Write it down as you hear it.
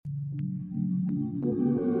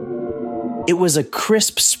It was a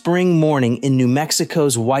crisp spring morning in New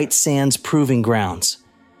Mexico's White Sands Proving Grounds.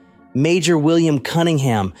 Major William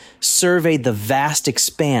Cunningham surveyed the vast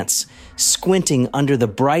expanse, squinting under the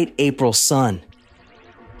bright April sun.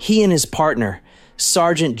 He and his partner,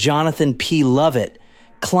 Sergeant Jonathan P. Lovette,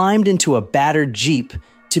 climbed into a battered Jeep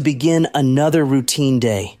to begin another routine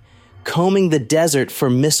day, combing the desert for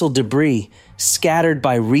missile debris scattered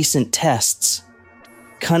by recent tests.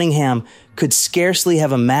 Cunningham could scarcely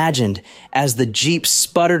have imagined, as the Jeep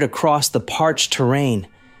sputtered across the parched terrain,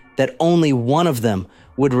 that only one of them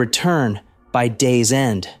would return by day's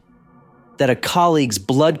end, that a colleague's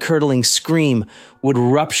blood-curdling scream would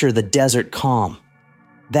rupture the desert calm,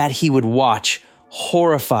 that he would watch,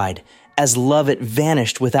 horrified, as Lovette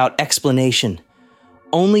vanished without explanation,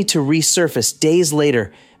 only to resurface days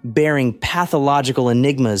later bearing pathological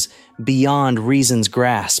enigmas beyond reason's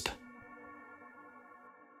grasp.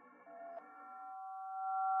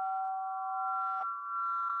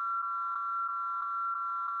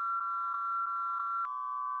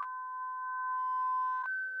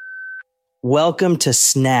 Welcome to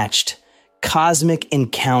Snatched, Cosmic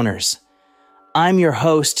Encounters. I'm your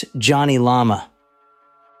host, Johnny Lama.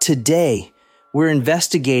 Today, we're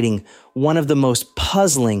investigating one of the most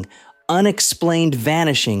puzzling, unexplained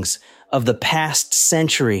vanishings of the past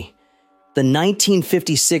century, the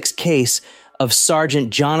 1956 case of Sergeant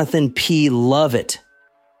Jonathan P. Lovette.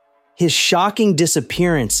 His shocking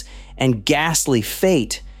disappearance and ghastly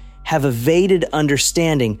fate have evaded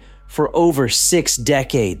understanding for over 6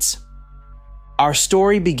 decades. Our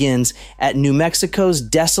story begins at New Mexico's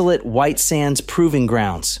desolate White Sands Proving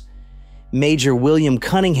Grounds. Major William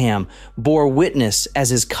Cunningham bore witness as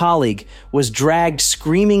his colleague was dragged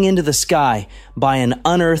screaming into the sky by an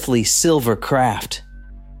unearthly silver craft.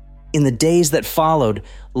 In the days that followed,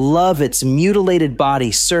 Lovette's mutilated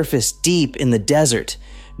body surfaced deep in the desert,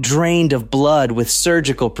 drained of blood with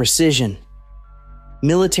surgical precision.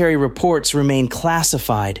 Military reports remain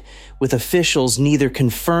classified, with officials neither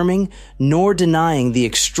confirming nor denying the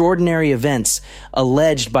extraordinary events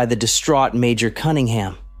alleged by the distraught Major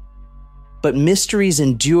Cunningham. But mysteries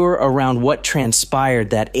endure around what transpired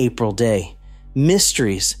that April day.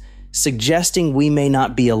 Mysteries suggesting we may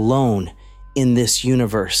not be alone in this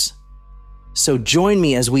universe. So join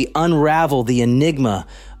me as we unravel the enigma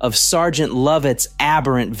of Sergeant Lovette's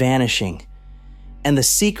aberrant vanishing and the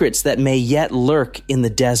secrets that may yet lurk in the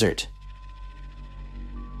desert.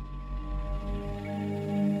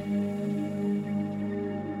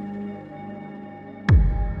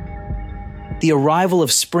 The arrival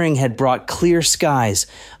of spring had brought clear skies,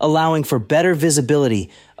 allowing for better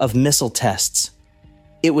visibility of missile tests.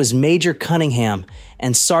 It was Major Cunningham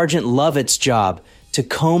and Sergeant Lovette's job to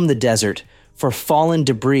comb the desert for fallen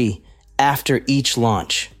debris after each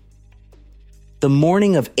launch. The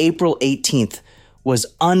morning of April 18th was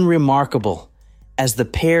unremarkable as the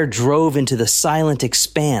pair drove into the silent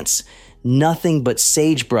expanse, nothing but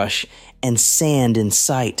sagebrush and sand in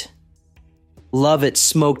sight. Lovette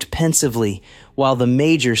smoked pensively while the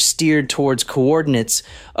Major steered towards coordinates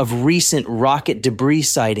of recent rocket debris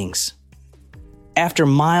sightings. After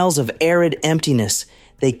miles of arid emptiness,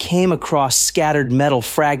 they came across scattered metal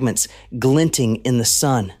fragments glinting in the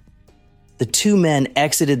sun. The two men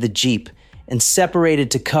exited the Jeep and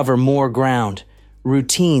separated to cover more ground,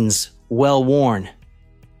 routines well worn.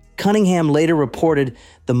 Cunningham later reported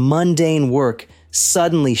the mundane work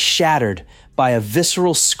suddenly shattered by a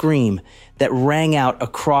visceral scream that rang out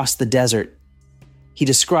across the desert. He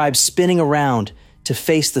described spinning around to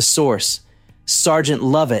face the source, Sergeant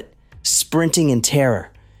Lovette sprinting in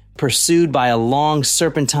terror, pursued by a long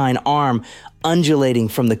serpentine arm undulating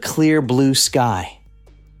from the clear blue sky.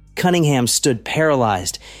 Cunningham stood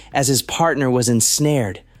paralyzed as his partner was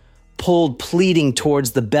ensnared, pulled pleading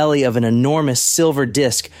towards the belly of an enormous silver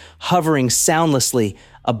disc hovering soundlessly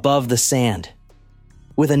above the sand.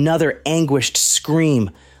 With another anguished scream,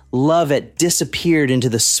 Lovette disappeared into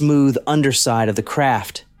the smooth underside of the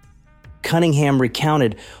craft. Cunningham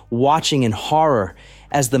recounted watching in horror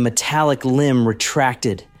as the metallic limb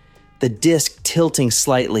retracted, the disc tilting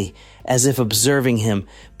slightly as if observing him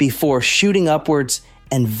before shooting upwards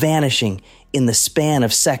and vanishing in the span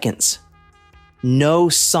of seconds. No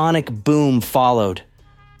sonic boom followed,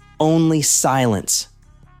 only silence.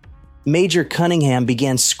 Major Cunningham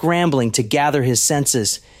began scrambling to gather his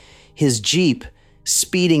senses, his Jeep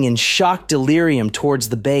speeding in shock delirium towards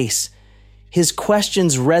the base. His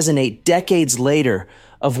questions resonate decades later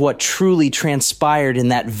of what truly transpired in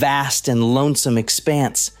that vast and lonesome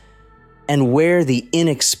expanse, and where the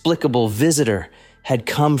inexplicable visitor had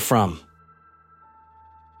come from.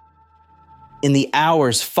 In the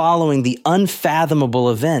hours following the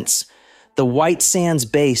unfathomable events, the White Sands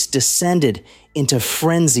base descended into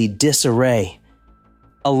frenzied disarray.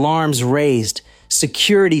 Alarms raised,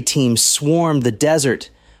 security teams swarmed the desert,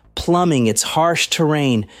 plumbing its harsh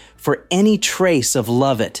terrain for any trace of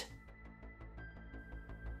Lovette.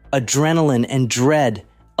 Adrenaline and dread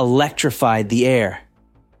electrified the air.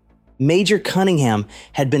 Major Cunningham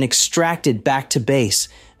had been extracted back to base,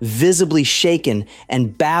 visibly shaken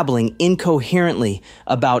and babbling incoherently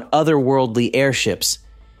about otherworldly airships.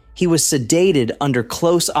 He was sedated under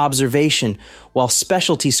close observation while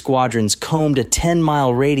specialty squadrons combed a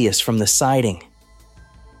 10-mile radius from the sighting.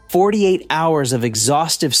 48 hours of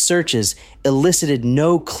exhaustive searches elicited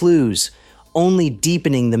no clues, only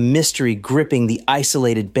deepening the mystery gripping the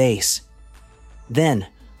isolated base. Then,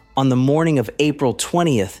 on the morning of April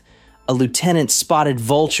 20th, a lieutenant spotted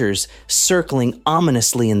vultures circling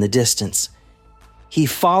ominously in the distance. He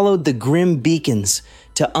followed the grim beacons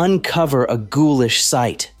to uncover a ghoulish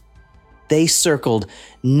sight. They circled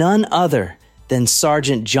none other than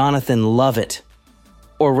Sergeant Jonathan Lovette,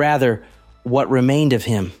 or rather, what remained of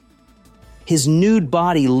him. His nude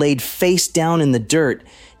body laid face down in the dirt,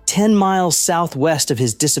 10 miles southwest of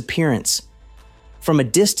his disappearance. From a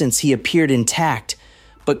distance, he appeared intact,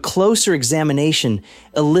 but closer examination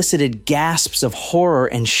elicited gasps of horror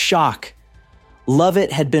and shock.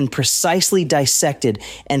 Lovette had been precisely dissected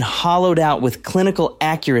and hollowed out with clinical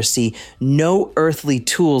accuracy no earthly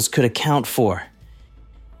tools could account for.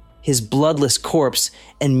 His bloodless corpse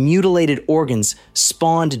and mutilated organs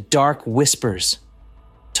spawned dark whispers.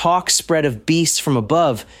 Talk spread of beasts from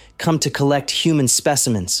above come to collect human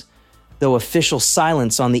specimens, though official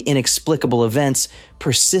silence on the inexplicable events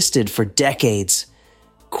persisted for decades.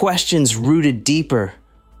 Questions rooted deeper.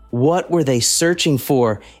 What were they searching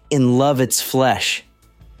for in Lovette's flesh?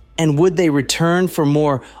 And would they return for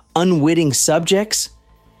more unwitting subjects?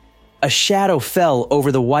 A shadow fell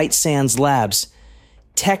over the White Sands labs.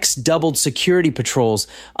 Techs doubled security patrols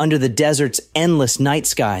under the desert's endless night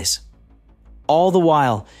skies. All the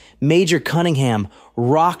while, Major Cunningham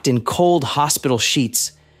rocked in cold hospital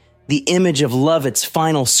sheets, the image of Lovette's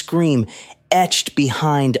final scream etched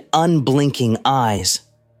behind unblinking eyes.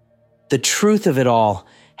 The truth of it all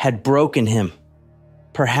had broken him,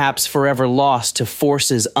 perhaps forever lost to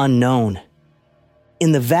forces unknown.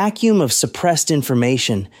 In the vacuum of suppressed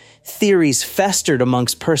information, theories festered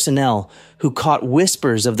amongst personnel who caught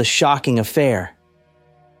whispers of the shocking affair.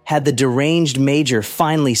 Had the deranged major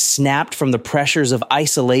finally snapped from the pressures of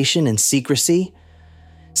isolation and secrecy?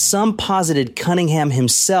 Some posited Cunningham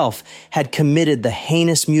himself had committed the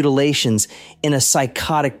heinous mutilations in a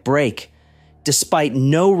psychotic break, despite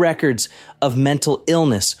no records of mental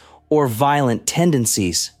illness or violent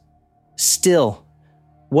tendencies. Still,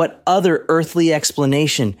 what other earthly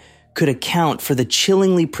explanation could account for the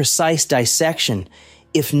chillingly precise dissection,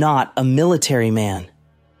 if not a military man?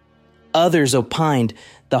 Others opined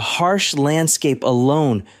the harsh landscape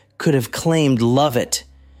alone could have claimed Lovette,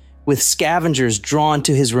 with scavengers drawn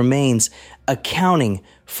to his remains accounting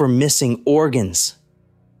for missing organs.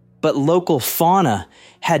 But local fauna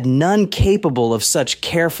had none capable of such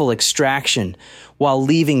careful extraction while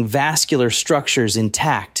leaving vascular structures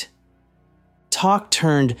intact. Talk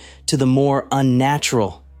turned to the more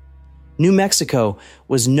unnatural. New Mexico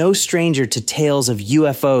was no stranger to tales of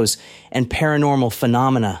UFOs and paranormal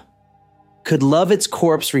phenomena. Could Lovette's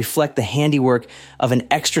corpse reflect the handiwork of an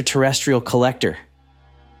extraterrestrial collector?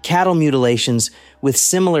 Cattle mutilations with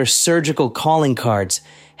similar surgical calling cards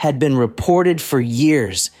had been reported for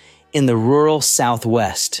years in the rural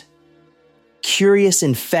Southwest. Curious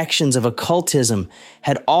infections of occultism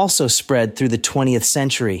had also spread through the 20th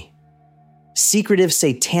century. Secretive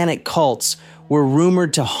satanic cults were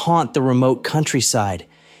rumored to haunt the remote countryside,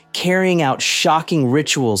 carrying out shocking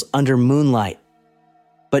rituals under moonlight.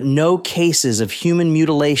 But no cases of human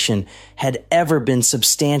mutilation had ever been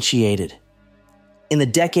substantiated. In the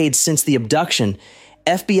decades since the abduction,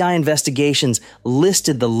 FBI investigations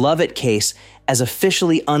listed the Lovette case as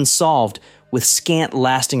officially unsolved with scant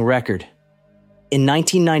lasting record. In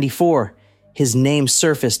 1994, his name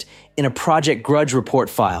surfaced in a Project Grudge report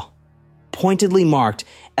file, pointedly marked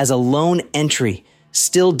as a lone entry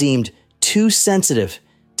still deemed too sensitive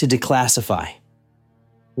to declassify.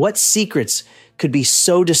 What secrets could be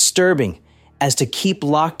so disturbing as to keep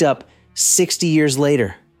locked up 60 years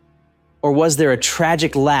later? Or was there a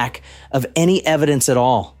tragic lack of any evidence at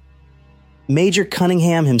all? Major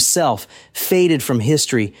Cunningham himself faded from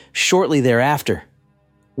history shortly thereafter.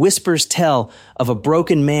 Whispers tell of a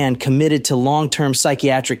broken man committed to long-term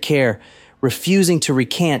psychiatric care, refusing to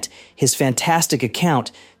recant his fantastic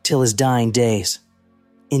account till his dying days.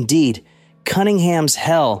 Indeed, Cunningham's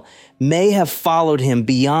hell may have followed him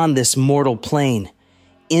beyond this mortal plane,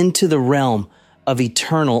 into the realm of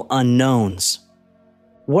eternal unknowns.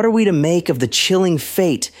 What are we to make of the chilling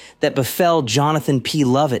fate that befell Jonathan P.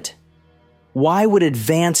 Lovette? Why would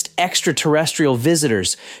advanced extraterrestrial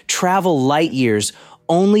visitors travel light years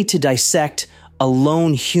only to dissect a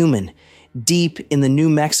lone human deep in the New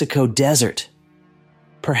Mexico desert?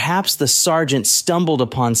 Perhaps the sergeant stumbled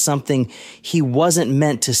upon something he wasn't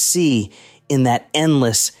meant to see in that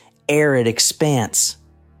endless, arid expanse.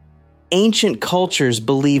 Ancient cultures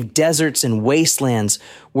believed deserts and wastelands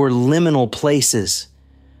were liminal places,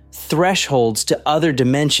 thresholds to other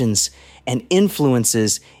dimensions and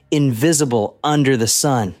influences invisible under the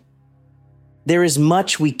sun. There is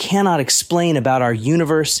much we cannot explain about our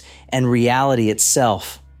universe and reality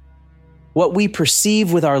itself. What we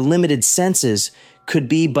perceive with our limited senses could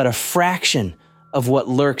be but a fraction of what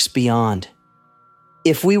lurks beyond.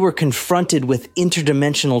 If we were confronted with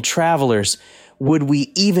interdimensional travelers, would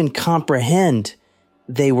we even comprehend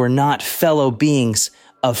they were not fellow beings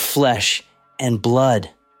of flesh and blood?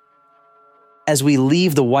 As we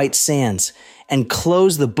leave the white sands and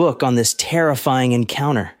close the book on this terrifying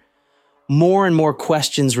encounter, more and more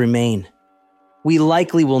questions remain. We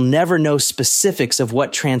likely will never know specifics of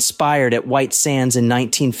what transpired at White Sands in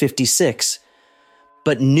 1956,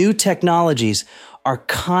 but new technologies are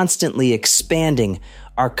constantly expanding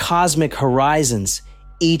our cosmic horizons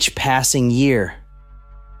each passing year,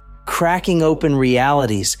 cracking open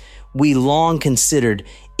realities we long considered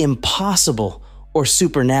impossible or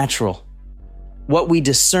supernatural. What we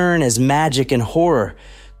discern as magic and horror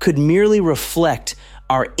could merely reflect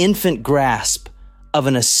our infant grasp of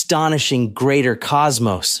an astonishing greater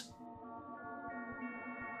cosmos.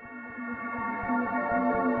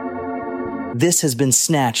 This has been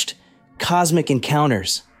Snatched, Cosmic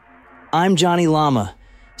Encounters. I'm Johnny Lama.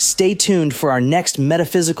 Stay tuned for our next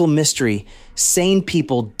metaphysical mystery sane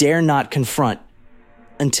people dare not confront.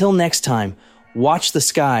 Until next time, watch the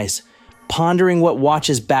skies, pondering what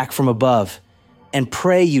watches back from above, and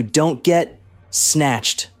pray you don't get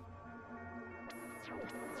snatched.